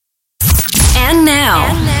now,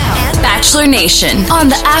 Bachelor Nation on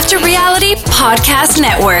the After Reality Podcast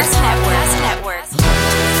Network.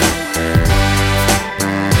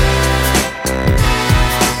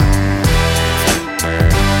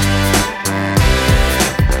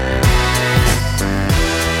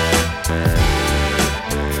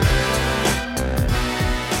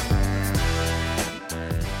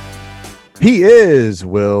 He is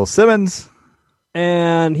Will Simmons.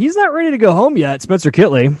 And he's not ready to go home yet, Spencer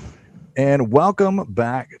Kitley. And welcome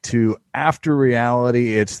back to After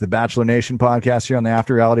Reality. It's the Bachelor Nation podcast here on the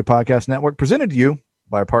After Reality Podcast Network, presented to you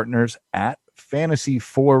by our partners at Fantasy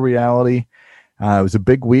 4 Reality. It was a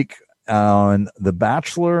big week on The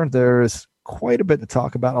Bachelor. There's quite a bit to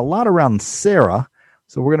talk about, a lot around Sarah.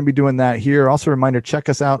 So we're going to be doing that here. Also, a reminder, check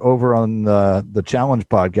us out over on the Challenge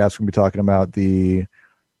podcast. We're going to be talking about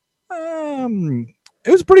it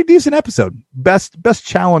was a pretty decent episode. Best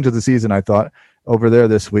challenge of the season, I thought, over there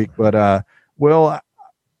this week. But Will,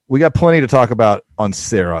 we got plenty to talk about on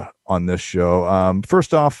Sarah on this show.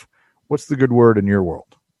 First off, what's the good word in your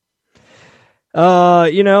world?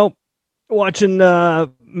 Watching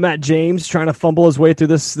Matt James trying to fumble his way through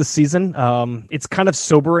this season. It's kind of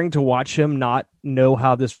sobering to watch him not know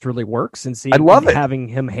how this really works and see having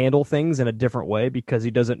him handle things in a different way because he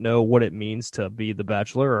doesn't know what it means to be the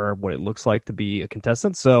Bachelor or what it looks like to be a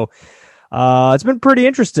contestant. So it's been pretty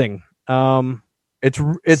interesting.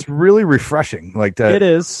 It's really refreshing. Like that. It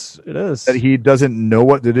is. That he doesn't know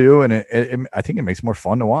what to do, and I think it makes it more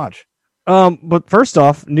fun to watch. But first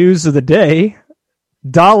off, news of the day: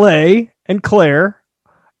 Dale and Claire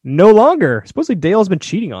no longer. Supposedly Dale's been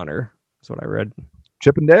cheating on her. That's what I read.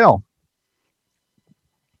 Chip and Dale.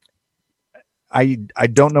 I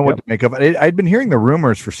don't know what to make of it. I'd been hearing the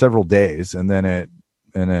rumors for several days, and then it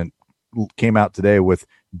came out today with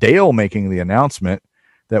Dale making the announcement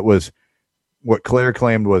that was what Claire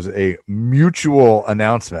claimed was a mutual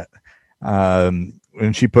announcement. And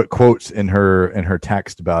she put quotes in her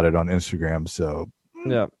text about it on Instagram. So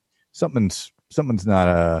yeah, something's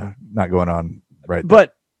not going on right.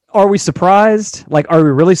 But are we surprised? Like, are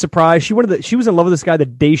we really surprised? She was in love with this guy the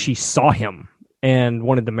day she saw him and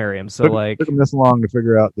wanted to marry him. So took him this long to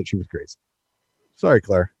figure out that she was crazy. Sorry,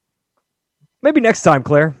 Claire. Maybe next time,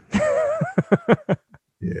 Claire.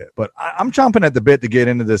 Yeah, but I'm chomping at the bit to get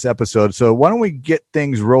into this episode. So why don't we get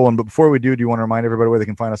things rolling? But before we do you want to remind everybody where they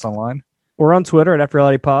can find us online? We're on Twitter at After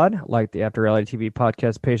Reality Pod, like the After Reality TV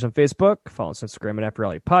podcast page on Facebook. Follow us on Instagram at After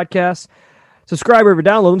Reality Podcast. Subscribe wherever,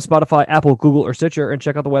 download them, Spotify, Apple, Google, or Stitcher, and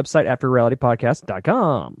check out the website,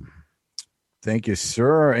 afterrealitypodcast.com. Thank you,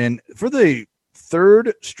 sir. And for the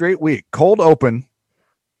third straight week, cold open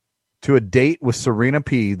to a date with Serena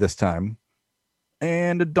P this time,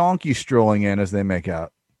 and a donkey strolling in as they make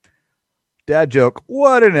out. Dad joke,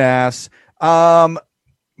 what an ass.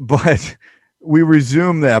 But we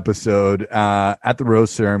resumed the episode at the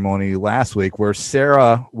rose ceremony last week where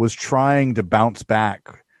Sarah was trying to bounce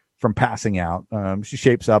back from passing out. She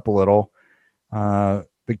shapes up a little.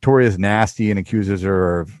 Victoria's nasty and accuses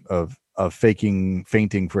her of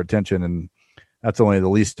fainting for attention, and that's only the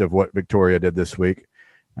least of what Victoria did this week.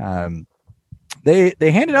 They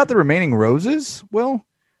handed out the remaining roses, Will,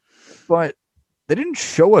 but they didn't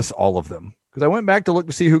show us all of them because I went back to look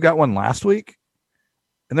to see who got one last week,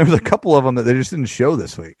 and there was a couple of them that they just didn't show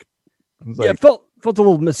this week. It felt a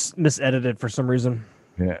little misedited for some reason.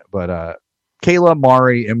 Yeah, but Kayla,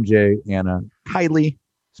 Mari, MJ, Anna, Kylie,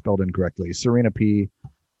 spelled incorrectly, Serena P,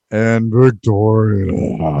 and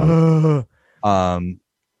Victoria, all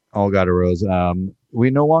got a rose. We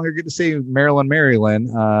no longer get to say Marilyn.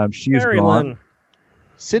 She is gone.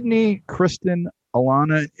 Sydney, Kristen,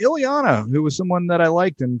 Alana, Ileana, who was someone that I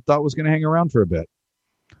liked and thought was going to hang around for a bit.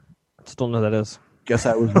 I still know who that is. Guess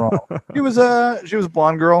I was wrong. She was a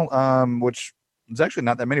blonde girl, which is actually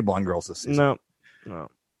not that many blonde girls this season. No.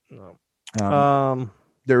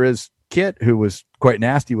 There is Kit, who was quite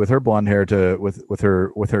nasty with her blonde hair with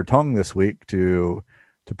her tongue this week to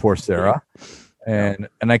poor Sarah. And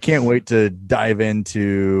I can't wait to dive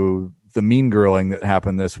into the mean girling that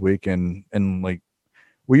happened this week. And like,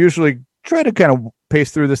 we usually try to kind of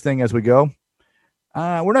pace through this thing as we go.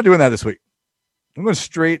 We're not doing that this week. I'm going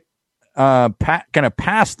straight kind of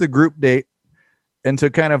past the group date into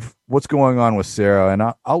kind of what's going on with Sarah. And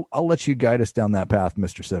I'll let you guide us down that path,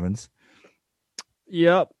 Mr. Simmons.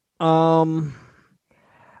 Yep. I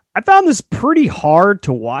found this pretty hard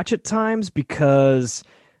to watch at times because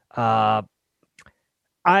I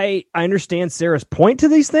understand Sarah's point to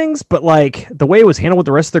these things, but like the way it was handled with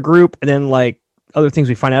the rest of the group, and then like other things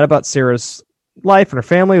we find out about Sarah's life and her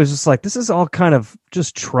family, was just like, this is all kind of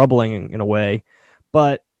just troubling in a way.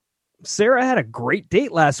 But Sarah had a great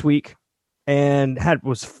date last week. and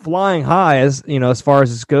was flying high as far as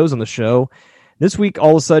this goes on the show. This week,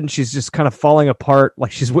 all of a sudden, she's just kind of falling apart,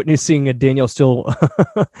 like she's witnessing a Danielle Steele,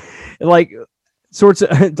 like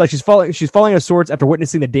she's falling of sorts after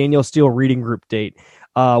witnessing the Danielle Steele reading group date,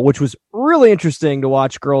 which was really interesting to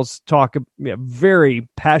watch girls talk very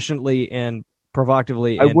passionately and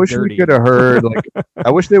provocatively. I wish we could have heard. I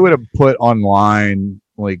wish they would have put online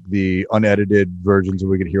like the unedited versions, so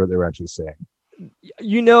we could hear what they were actually saying.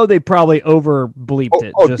 They probably over bleeped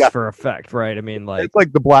it just for effect, right? I mean, like it's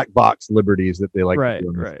like the black box liberties that they like. Right.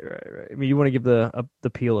 I mean, you want to give the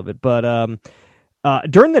peel of it, but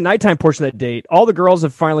during the nighttime portion of that date, all the girls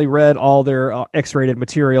have finally read all their X-rated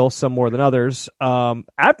material, some more than others. After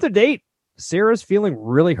the date, Sarah's feeling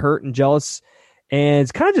really hurt and jealous, and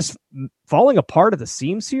it's kind of just falling apart at the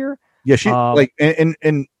seams here. Yeah, she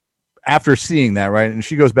and after seeing that, right, and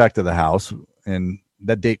she goes back to the house, and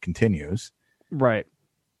that date continues. Right.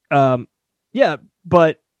 Yeah,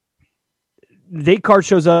 but date card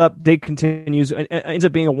shows up, date continues, and it ends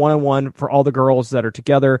up being a one-on-one for all the girls that are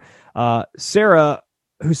together. Sarah,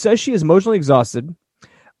 who says she is emotionally exhausted,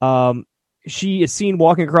 she is seen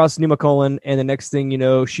walking across Nemacolin, and the next thing you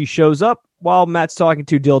know, she shows up while Matt's talking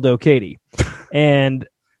to Dildo Katie. And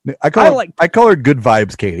I call her good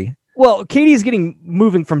vibes Katie. Well, Katie's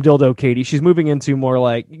moving from Dildo Katie. She's moving into more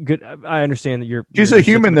like good. I understand that she's a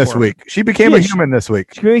human this week. She became a human this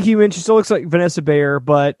week. She became a human. She still looks like Vanessa Bayer,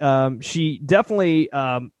 but she definitely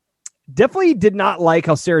did not like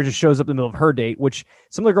how Sarah just shows up in the middle of her date, which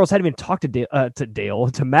some of the girls hadn't even talked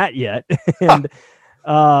to Matt yet, and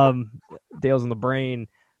Dale's in the brain.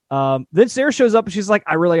 Then Sarah shows up and she's like,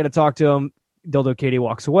 "I really got to talk to him." Dildo Katie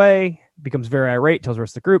walks away, becomes very irate, tells the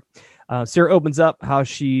rest of the group. Sarah opens up how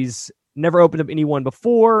she's never opened up anyone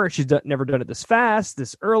before. She's never done it this fast,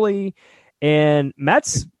 this early. And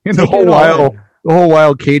Matt's in the whole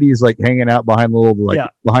while Katie's like hanging out behind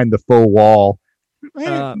behind the faux wall,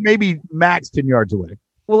 maybe max 10 yards away.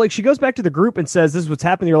 Well, like she goes back to the group and says, "This is what's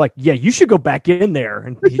happening." They're like, "Yeah, you should go back in there."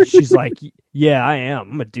 And she's like, "Yeah, I am.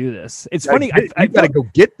 I'm gonna do this." It's funny. I gotta go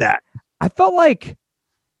get that. I felt like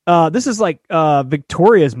this is like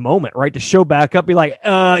Victoria's moment, right? To show back up, be like,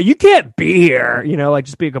 "You can't be here," like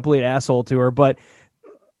just be a complete asshole to her. But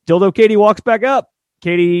Dildo Katie walks back up.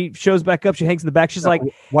 Katie shows back up. She hangs in the back. She's like,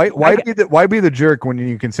 why be the jerk when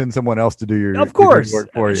you can send someone else to do your of course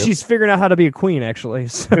work for you? She's figuring out how to be a queen, actually.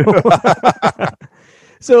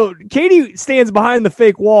 So Katie stands behind the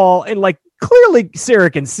fake wall, and like clearly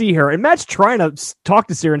Sarah can see her, and Matt's trying to talk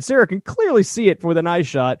to Sarah, and Sarah can clearly see it with an eye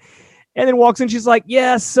shot. And then walks in. She's like,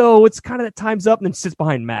 "Yeah, so it's kind of that time's up," and then sits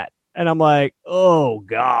behind Matt. And I'm like, "Oh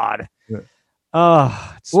God." Yeah.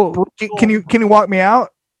 Can you walk me out?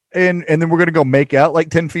 And then we're gonna go make out like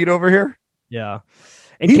 10 feet over here. Yeah.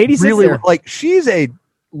 And Katie's really like she's a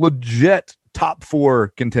legit top 4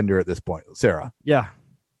 contender at this point, Sarah. Yeah.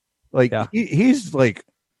 Like he's like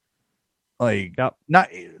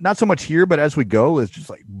not so much here, but as we go is just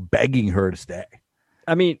like begging her to stay.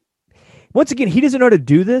 I mean, once again, he doesn't know how to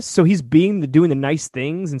do this, so he's doing the nice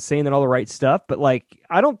things and saying all the right stuff. But like,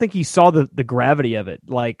 I don't think he saw the gravity of it.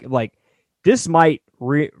 Like this might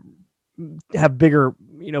have bigger,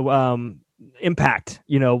 impact,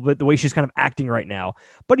 with the way she's kind of acting right now.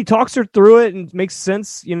 But he talks her through it and makes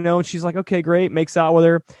sense, and she's like, "Okay, great," makes out with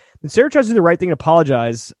her. And Sarah tries to do the right thing and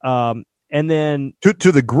apologize. And then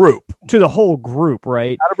to the group, to the whole group,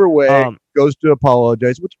 right? Out of her way, goes to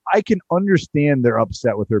apologize, which I can understand. They're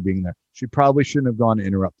upset with her being there. She probably shouldn't have gone to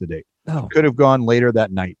interrupt the date. Oh. Could have gone later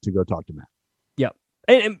that night to go talk to Matt. Yep.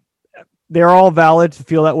 And they're all valid to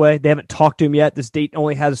feel that way. They haven't talked to him yet. This date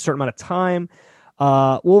only has a certain amount of time.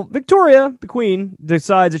 Well, Victoria, the queen,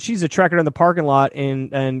 decides that she's attracted her in the parking lot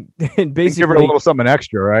and basically give her a little something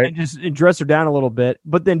extra, right? And just dress her down a little bit.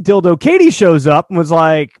 But then Dildo Katie shows up and was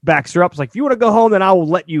like, backs her up. It's like, "If you want to go home, then I will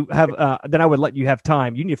let you have. Then I would let you have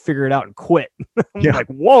time. You need to figure it out and quit." I'm like,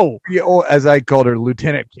 whoa. Yeah, as I called her,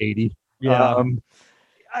 Lieutenant Katie. Yeah.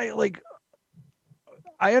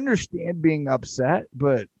 I understand being upset,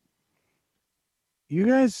 but you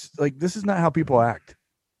guys this is not how people act.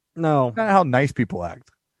 No, not how nice people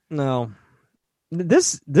act. No,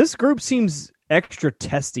 this group seems extra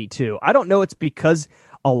testy too. I don't know. It's because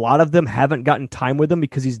a lot of them haven't gotten time with them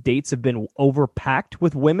because these dates have been overpacked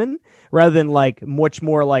with women rather than like much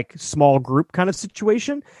more like small group kind of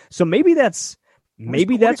situation. So maybe that's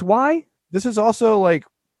why. This is also like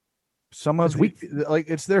some of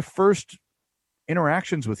it's their first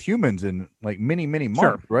interactions with humans in like many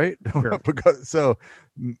months, right? Sure. Because so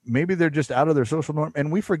maybe they're just out of their social norm,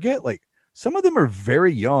 and we forget like some of them are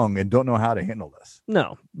very young and don't know how to handle this.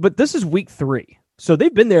 No, but this is week 3, so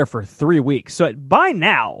they've been there for 3 weeks. So by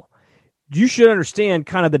now, you should understand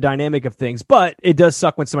kind of the dynamic of things, but it does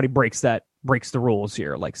suck when somebody breaks the rules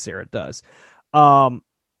here, like Sarah does.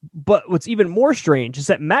 But what's even more strange is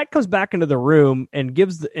that Matt comes back into the room and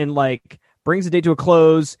brings the date to a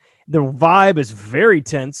close. The vibe is very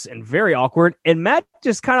tense and very awkward, and Matt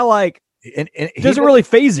just kind of like and doesn't really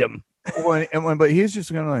faze him. But he's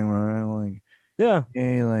just kind of yeah,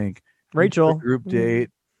 hey, like Rachel group date.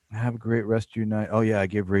 Have a great rest of your night. Oh yeah, I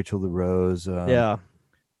gave Rachel the rose. Yeah,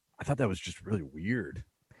 I thought that was just really weird.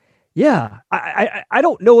 Yeah, I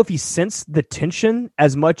don't know if he sensed the tension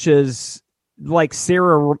as much as like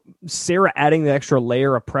Sarah adding the extra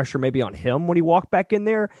layer of pressure maybe on him when he walked back in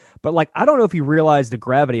there. But like, I don't know if he realized the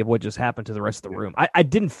gravity of what just happened to the rest of the room. I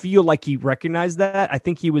didn't feel like he recognized that. I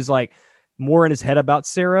think he was like more in his head about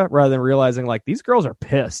Sarah rather than realizing like these girls are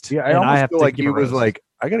pissed. Yeah, I almost feel like he was like,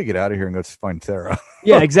 I got to get out of here and go find Sarah.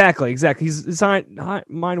 Yeah, exactly. His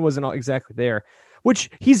mind wasn't exactly there.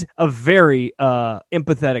 Which he's a very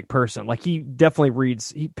empathetic person. Like he definitely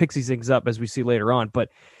he picks these things up as we see later on. But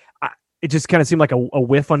it just kind of seemed like a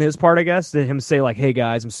whiff on his part, I guess, to him say like, "Hey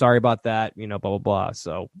guys, I'm sorry about that," blah blah blah.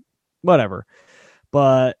 So whatever.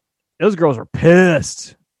 But those girls are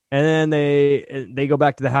pissed, and then they go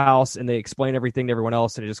back to the house and they explain everything to everyone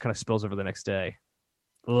else, and it just kind of spills over the next day.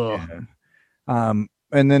 Ugh. Yeah.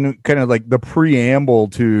 And then kind of like the preamble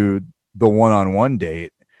to the one-on-one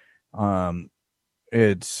date.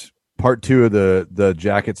 It's part 2 of the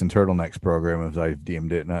jackets and turtlenecks program, as I've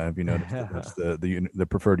deemed it. And have you noticed that's the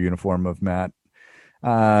preferred uniform of Matt?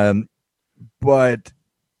 But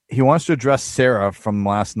he wants to address Sarah from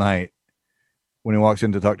last night when he walks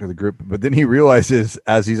in to talk to the group. But then he realizes,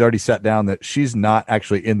 as he's already sat down, that she's not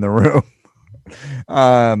actually in the room.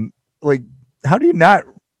 Like, how do you not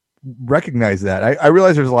recognize that? I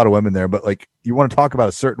realize there's a lot of women there, but like, you want to talk about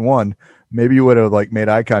a certain one, maybe you would have like made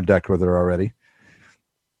eye contact with her already.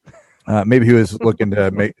 Maybe he was looking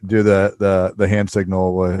to do the hand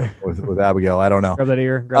signal with Abigail. I don't know. Grab that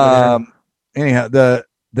ear. Anyhow, the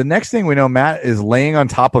next thing we know, Matt is laying on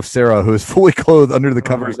top of Sarah, who is fully clothed under the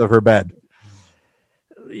covers of her bed.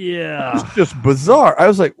 Yeah, it's just bizarre. I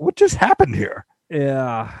was like, what just happened here?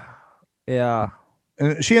 Yeah.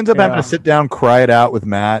 And she ends up having to sit down, cry it out with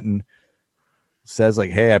Matt, and says like,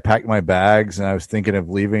 "Hey, I packed my bags and I was thinking of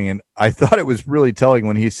leaving." And I thought it was really telling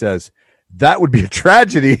when he says, "That would be a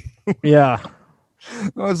tragedy." Yeah.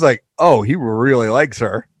 I was like, oh, he really likes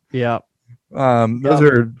her. Yeah. Those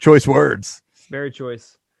are choice words. Very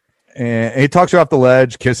choice. And he talks her off the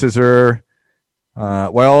ledge, kisses her,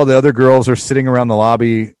 while all the other girls are sitting around the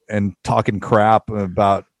lobby and talking crap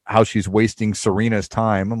about how she's wasting Serena's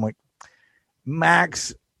time. I'm like,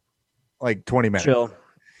 max, like 20 minutes. Chill.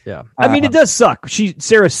 Yeah. I mean, it does suck.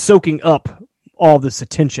 Sarah's soaking up all this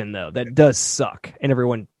attention, though. That does suck. And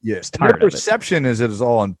everyone is tired of it. Your perception is it is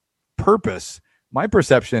all on purpose. My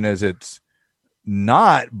perception is it's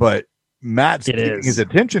not, but Matt's giving his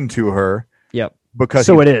attention to her. Yep. Because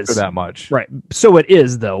so it is for that much. Right. So it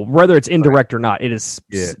is, though. Whether it's indirect or not, it is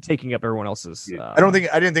taking up everyone else's. I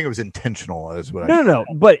didn't think it was intentional, is what No.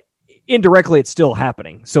 But indirectly, it's still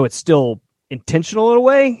happening. So it's still intentional in a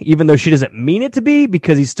way, even though she doesn't mean it to be,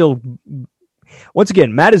 because he's still. Once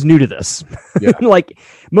again, Matt is new to this. Yeah. Like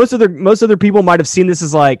most other people might have seen this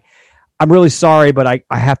as like, I'm really sorry, but I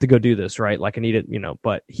have to go do this, right? Like I need it,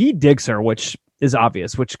 but he digs her, which is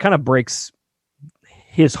obvious, which kind of breaks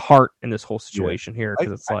his heart in this whole situation here.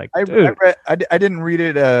 Because it's like, I didn't read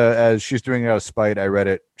it as she's doing it out of spite. I read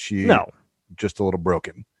it. Just a little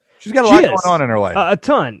broken. She's got a lot going on in her life. A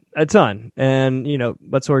ton. And,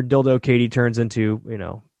 that's where Dildo Katie turns into,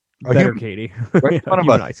 better Katie. Right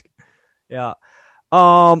nice. Yeah.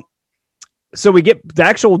 So we get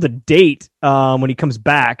the date when he comes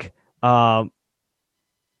back.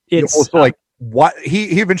 It's also like what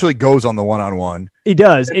he eventually goes on the one-on-one. He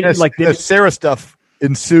does. The Sarah stuff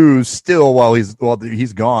ensues still while he's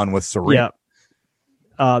gone with Serena.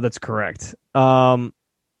 Yeah. That's correct. The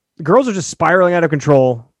girls are just spiraling out of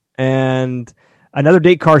control, and another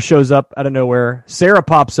date car shows up out of nowhere. Sarah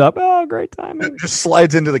pops up. Oh, great timing. Just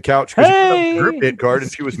slides into the couch because she had a group date card,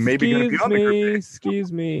 and she was maybe going to be on the group date.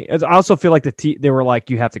 Excuse me. I also feel like they were like,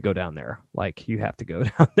 you have to go down there. Like, you have to go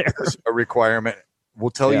down there. It's a requirement.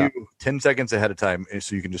 We'll tell you 10 seconds ahead of time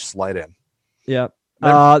so you can just slide in. Yeah.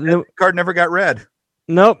 The card never got read.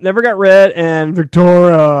 Nope, never got read. And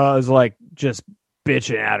Victoria is like just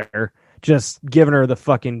bitching at her, just giving her the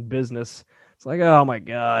fucking business. It's like, oh my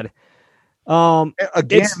God.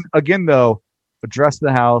 Again, though, addressed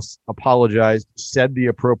the house, apologized, said the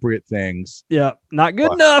appropriate things. Yeah, not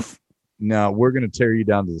good enough. No, we're going to tear you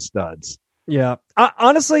down to the studs. Yeah.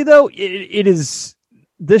 Honestly, though, it is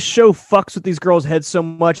this show fucks with these girls' heads so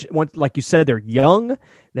much. Like you said, they're young.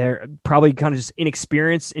 They're probably kind of just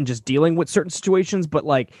inexperienced in just dealing with certain situations. But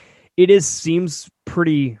like, seems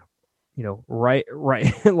pretty, right.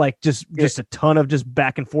 Like just a ton of just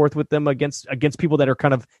back and forth with them against people that are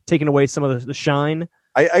kind of taking away some of the shine.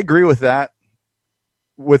 I agree with that.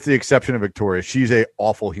 With the exception of Victoria, she's a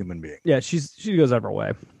awful human being. Yeah, she goes out of her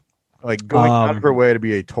way. Like going out of her way to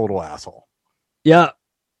be a total asshole. Yeah.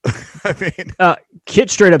 I mean, Kit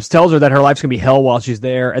straight up tells her that her life's gonna be hell while she's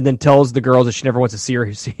there, and then tells the girls that she never wants to see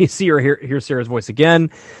her hear Sarah's voice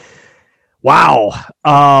again. Wow.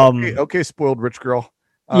 Okay, spoiled rich girl.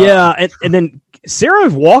 Yeah, and then Sarah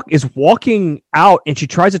is walking out, and she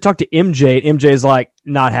tries to talk to MJ. And MJ is like,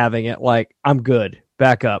 not having it. Like, I'm good.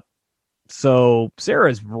 Back up. So Sarah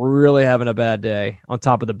is really having a bad day on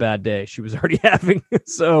top of the bad day she was already having.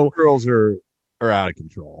 So girls are out of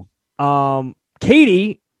control. Dildo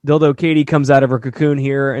Katie comes out of her cocoon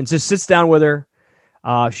here and just sits down with her.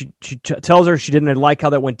 She tells her she didn't like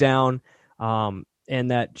how that went down, and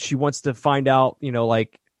that she wants to find out,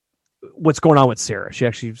 like what's going on with Sarah. She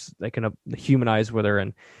actually kind of humanize with her,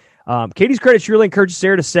 and Katie's credit, she really encourages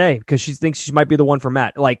Sarah to stay because she thinks she might be the one for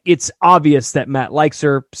Matt. Like, it's obvious that Matt likes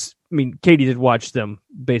her. I mean, Katie did watch them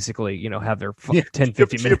basically, have their 10,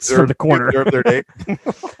 15 minutes from the corner. Their date.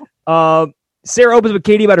 Sarah opens with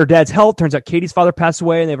Katie about her dad's health. Turns out Katie's father passed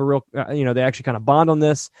away, and they have a real, they actually kind of bond on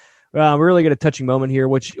this. We really get a touching moment here,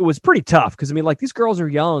 which it was pretty tough because, I mean, like, these girls are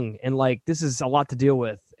young and, like, this is a lot to deal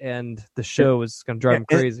with, and the show is going to drive them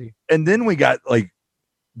crazy. And then we got, like,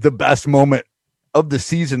 the best moment of the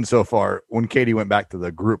season so far when Katie went back to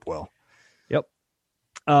the group. Well, yep.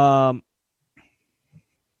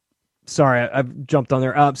 Sorry, I've jumped on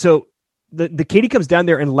there. So the Katie comes down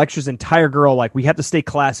there and lectures the entire girl, like, we have to stay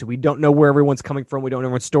classy. We don't know where everyone's coming from. We don't know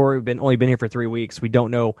everyone's story. We've only been here for 3 weeks. We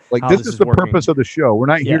don't know. Like, this is the purpose of the show. We're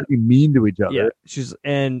not here to be mean to each other. Yeah.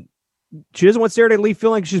 She doesn't want Sarah to leave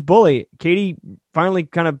feeling like she's bullied. Katie finally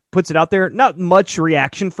kind of puts it out there. Not much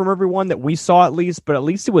reaction from everyone that we saw, at least, but at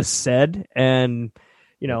least it was said, and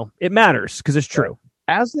it matters because it's true.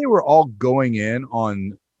 As they were all going in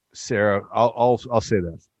on Sarah, I'll say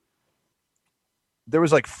this. There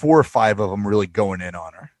was like 4 or 5 of them really going in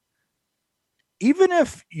on her. Even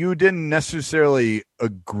if you didn't necessarily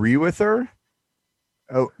agree with her,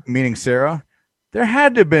 meaning Sarah, there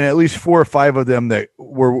had to have been at least 4 or 5 of them that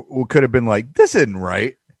could have been like, this isn't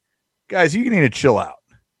right. Guys, you need to chill out.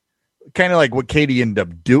 Kind of like what Katie ended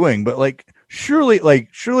up doing, but surely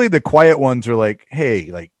the quiet ones are like,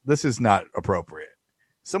 hey, like, this is not appropriate.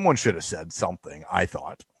 Someone should have said something, I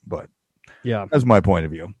thought, but yeah, that's my point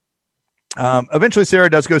of view. Eventually Sarah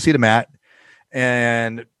does go see the Matt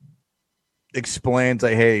and explains,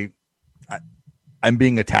 like, hey, I'm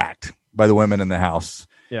being attacked by the women in the house.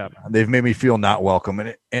 Yeah. They've made me feel not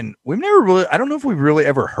welcome. And we've never really, I don't know if we've really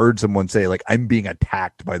ever heard someone say, like, I'm being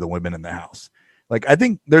attacked by the women in the house. Like, I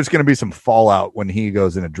think there's going to be some fallout when he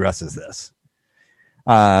goes and addresses this.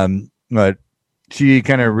 But she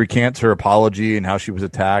kind of recants her apology and how she was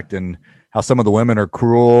attacked and how some of the women are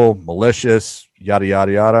cruel, malicious, yada,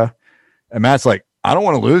 yada, yada. And Matt's like, I don't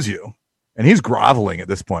want to lose you. And he's groveling at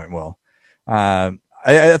this point. Well, I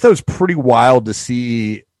thought it was pretty wild to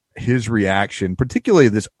see his reaction, particularly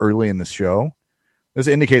this early in the show. This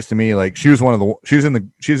indicates to me, like, she's in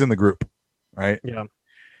the group, right? Yeah.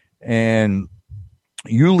 And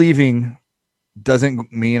you leaving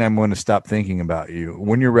doesn't mean I'm going to stop thinking about you.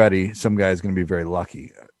 When you're ready, some guy's going to be very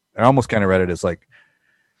lucky. I almost kind of read it as like,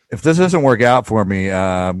 if this doesn't work out for me,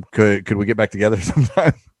 could we get back together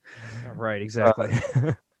sometime? Right, exactly.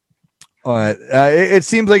 It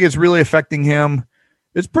seems like it's really affecting him.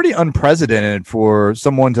 It's pretty unprecedented for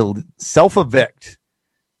someone to self-evict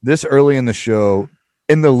this early in the show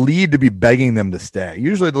and the lead to be begging them to stay.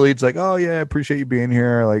 Usually the lead's like, oh, yeah, I appreciate you being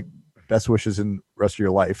here. Like, best wishes in the rest of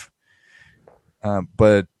your life.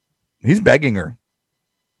 But he's begging her.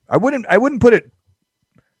 I wouldn't put it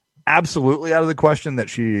absolutely out of the question that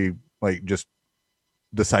she, like, just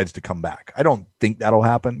decides to come back. I don't think that'll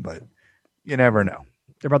happen, but you never know.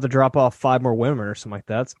 They're about to drop off 5 more women or something like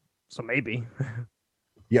that. So maybe.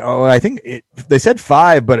 Yeah, I think they said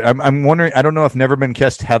 5, but I'm wondering. I don't know if Never Been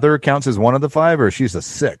Kissed Heather counts as one of the 5, or she's the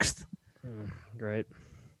 6th. Great.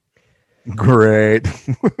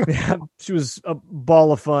 Yeah, she was a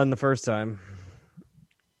ball of fun the first time.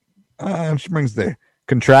 She brings the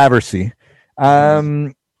controversy. We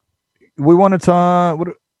want to talk.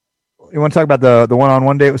 You want to talk about the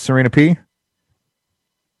one-on-one date with Serena P?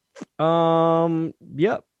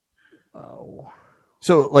 Yep. Oh.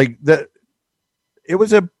 So, like, it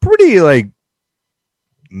was a pretty, like,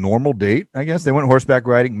 normal date, I guess. They went horseback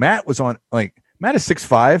riding. Matt Matt is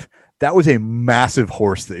 6'5". That was a massive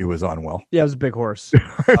horse that he was on. Will. Yeah, it was a big horse.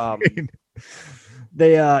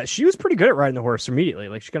 She was pretty good at riding the horse immediately.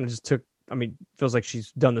 Like she kind of just took. I mean, feels like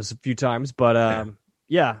she's done this a few times, but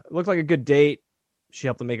yeah, it looked like a good date. She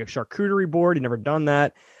helped them make a charcuterie board. He'd never done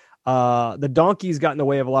that. The donkeys got in the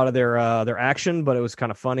way of a lot of their action, but it was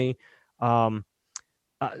kind of funny.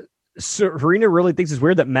 Serena really thinks it's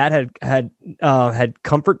weird that Matt had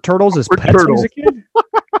comfort turtles as pets when he was a kid.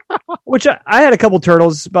 Which I had a couple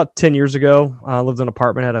turtles about 10 years ago. I lived in an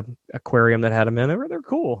apartment, had an aquarium that had them in. They're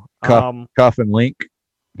cool. Cuff and Link.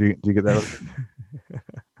 Do you get that?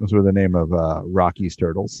 Those were the name of Rocky's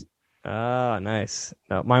turtles. Ah, nice.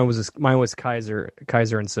 No, mine was Kaiser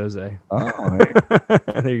and Soze. Oh, hey.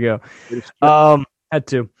 There you go. Had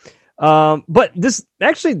to. But this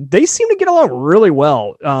actually, they seem to get along really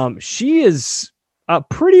well. She is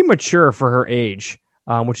pretty mature for her age,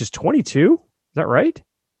 which is 22. Is that right?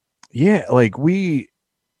 Yeah,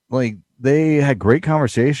 they had great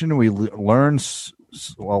conversation. We learned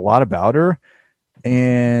a lot about her,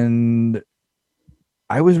 and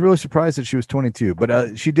I was really surprised that she was 22.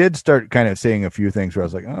 But she did start kind of saying a few things where I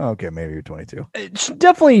was like, "Oh, okay, maybe you're 22." She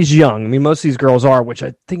definitely is young. I mean, most of these girls are, which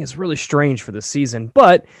I think is really strange for this season.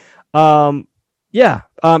 But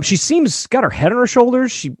she seems got her head on her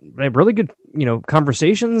shoulders. She had really good,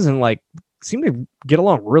 conversations and seemed to get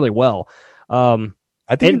along really well.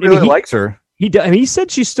 I think he really likes her. He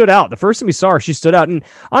said she stood out. The first time we saw her, she stood out. And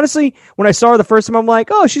honestly, when I saw her the first time, I'm like,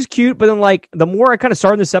 oh, she's cute. But then the more I kind of saw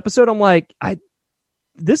her in this episode, I'm like,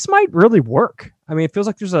 this might really work. I mean, it feels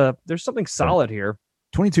like there's something solid here.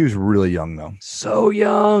 22 is really young though. So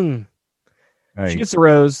young. She gets the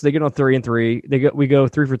rose. They get on 3 and 3. We go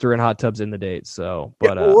 3 for 3 in hot tubs in the date. So,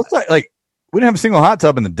 but we didn't have a single hot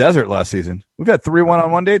tub in the desert last season. We've had 3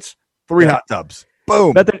 one-on-one dates, 3 hot tubs.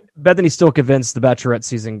 Boom. Bethany's still convinced the Bachelorette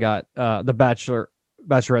season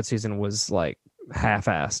Bachelorette season was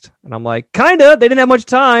half-assed, and I'm like, kinda. They didn't have much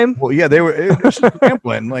time. Well, yeah, they were. It was just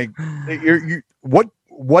gambling.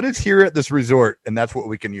 What is here at this resort, and that's what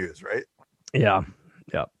we can use, right? Yeah.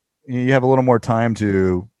 You have a little more time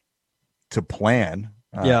to plan.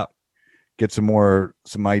 Get some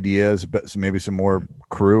ideas, but maybe some more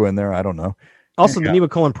crew in there. I don't know. Also, the Nima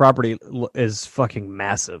Cohen property is fucking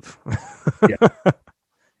massive. Yeah.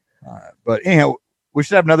 But anyhow, we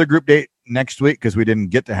should have another group date next week because we didn't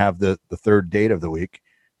get to have the third date of the week.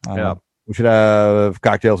 We should have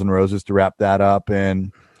cocktails and roses to wrap that up,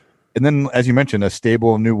 and then, as you mentioned, a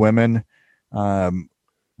stable of new women.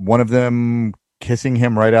 One of them kissing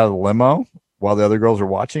him right out of the limo while the other girls are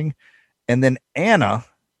watching, and then Anna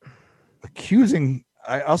accusing.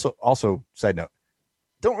 I also side note,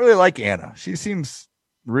 don't really like Anna. She seems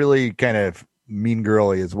really kind of mean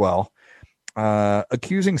girly as well.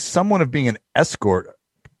 Accusing someone of being an escort,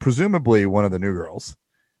 presumably one of the new girls,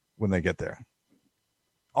 when they get there.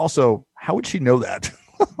 Also, how would she know that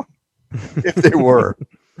if they were?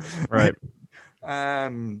 Right.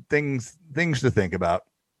 Things to think about.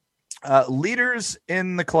 Leaders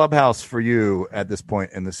in the clubhouse for you at this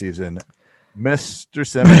point in the season. Mr.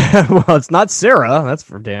 Simmons. Well, it's not Sarah. That's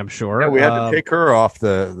for damn sure. Yeah, we had to take her off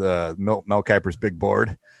the Mel Kiper's big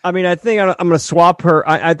board. I mean, I think I'm going to swap her.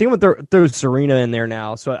 I think we'll throw Serena in there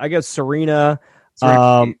now. So I guess Serena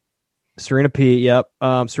P. Yep.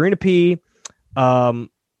 Serena P. Who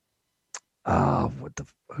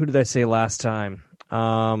did I say last time?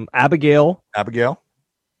 Abigail.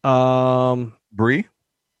 Bree.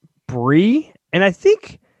 And I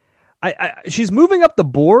think she's moving up the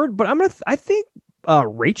board, but I think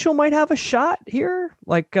Rachel might have a shot here.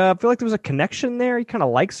 I feel like there was a connection there. He kind of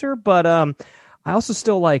likes her, but I also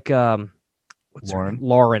still like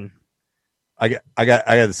Lauren. I got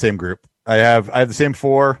the same group. I have the same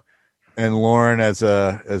 4, and Lauren as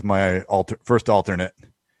my first alternate.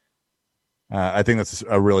 I think that's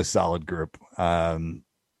a really solid group. I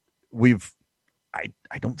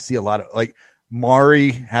don't see a lot of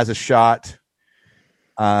Mari has a shot.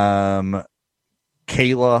 Kayla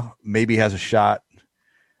maybe has a shot.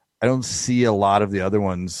 I don't see a lot of the other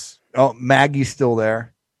ones. Oh, Maggie's still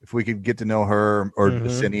there. If we could get to know her, or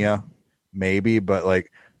Yesenia, maybe. But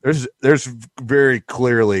there's very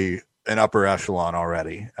clearly an upper echelon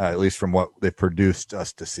already, at least from what they've produced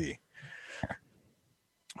us to see.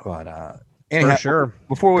 But anyhow, for sure.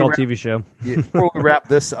 Before we TV show. Before we wrap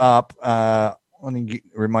this up, let me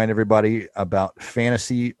remind everybody about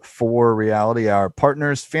Fantasy 4 Reality, our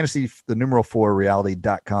partners,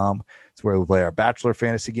 fantasy4reality.com. It's where we play our Bachelor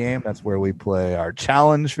fantasy game. That's where we play our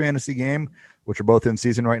Challenge fantasy game, which are both in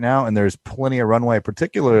season right now. And there's plenty of runway,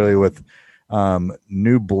 particularly with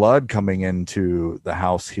new blood coming into the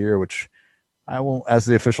house here, which I will, as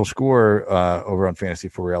the official scorer over on Fantasy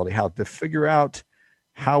for Reality, how to figure out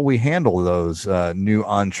how we handle those new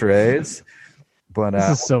entrees. But this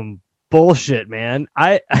is some bullshit, man.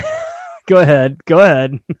 Go ahead.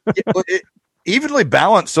 Evenly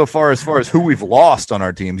balanced so far as who we've lost on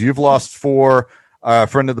our teams. You've lost 4.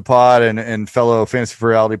 Friend of the pod and fellow Fantasy for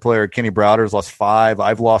Reality player Kenny Browder's lost 5.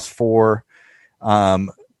 I've lost 4.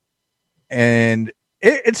 And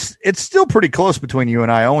it's still pretty close between you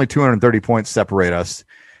and I. Only 230 points separate us.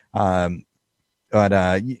 But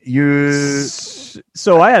you.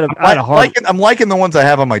 So I had a hard. I'm liking the ones I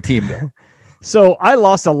have on my team though. So I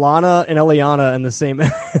lost Alana and Eliana in the same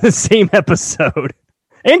episode,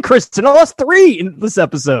 and Kristen. I lost 3 in this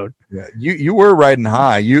episode. Yeah, you were riding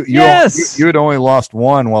high. You had only lost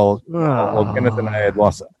 1 while Kenneth and I had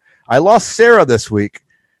lost. I lost Sarah this week.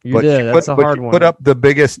 You did. That's a hard one. Put up the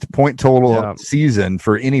biggest point total of the season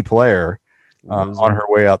for any player on her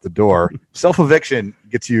way out the door. Self eviction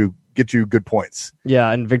gets you good points.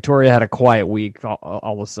 Yeah, and Victoria had a quiet week all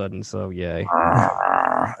of a sudden. So yay.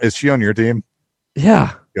 Is she on your team?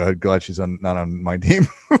 Yeah. Good. Glad she's not on my team.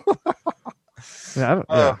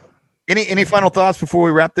 Yeah. Any final thoughts before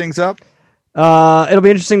we wrap things up? It'll be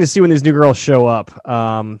interesting to see when these new girls show up,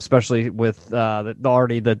 especially with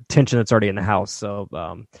the tension that's already in the house. So,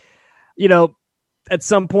 at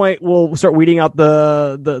some point we'll start weeding out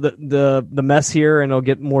the mess here, and it'll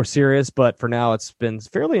get more serious. But for now, it's been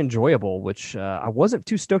fairly enjoyable, which I wasn't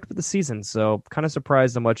too stoked with the season. So, kind of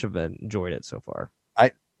surprised how much of it enjoyed it so far.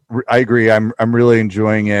 I agree. I'm really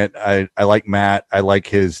enjoying it. I like Matt. I like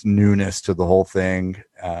his newness to the whole thing.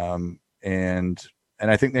 And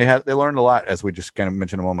I think they learned a lot, as we just kind of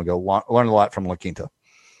mentioned a moment ago. Learned a lot from La Quinta.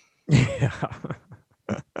 Yeah.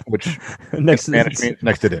 Which next to Denny's.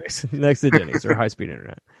 Next to Denny's or high speed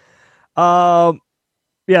internet.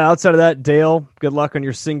 Yeah. Outside of that, Dale, good luck on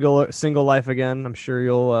your single life again. I'm sure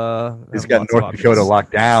you'll. He's got North Dakota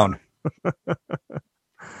locked down.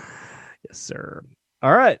 Yes, sir.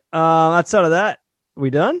 All right. Outside of that, we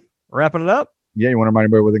done? Wrapping it up? Yeah, you want to remind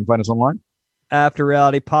everybody where they can find us online? After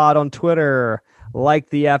Reality Pod on Twitter. Like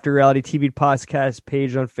the After Reality TV podcast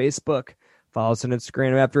page on Facebook. Follow us on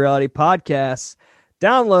Instagram, After Reality Podcasts.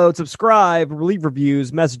 Download, subscribe, leave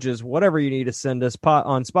reviews, messages, whatever you need to send us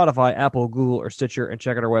on Spotify, Apple, Google, or Stitcher, and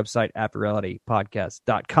check out our website,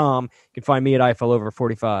 afterrealitypodcast.com. You can find me at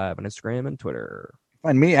iFollover45 on Instagram and Twitter.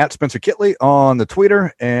 Find me at Spencer Kitley on the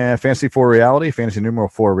Twitter, and Fantasy for Reality, Fantasy numeral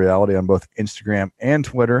 4 Reality on both Instagram and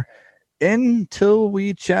Twitter. Until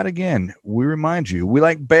we chat again, we remind you, we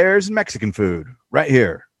like bears and Mexican food right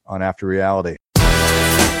here on After Reality.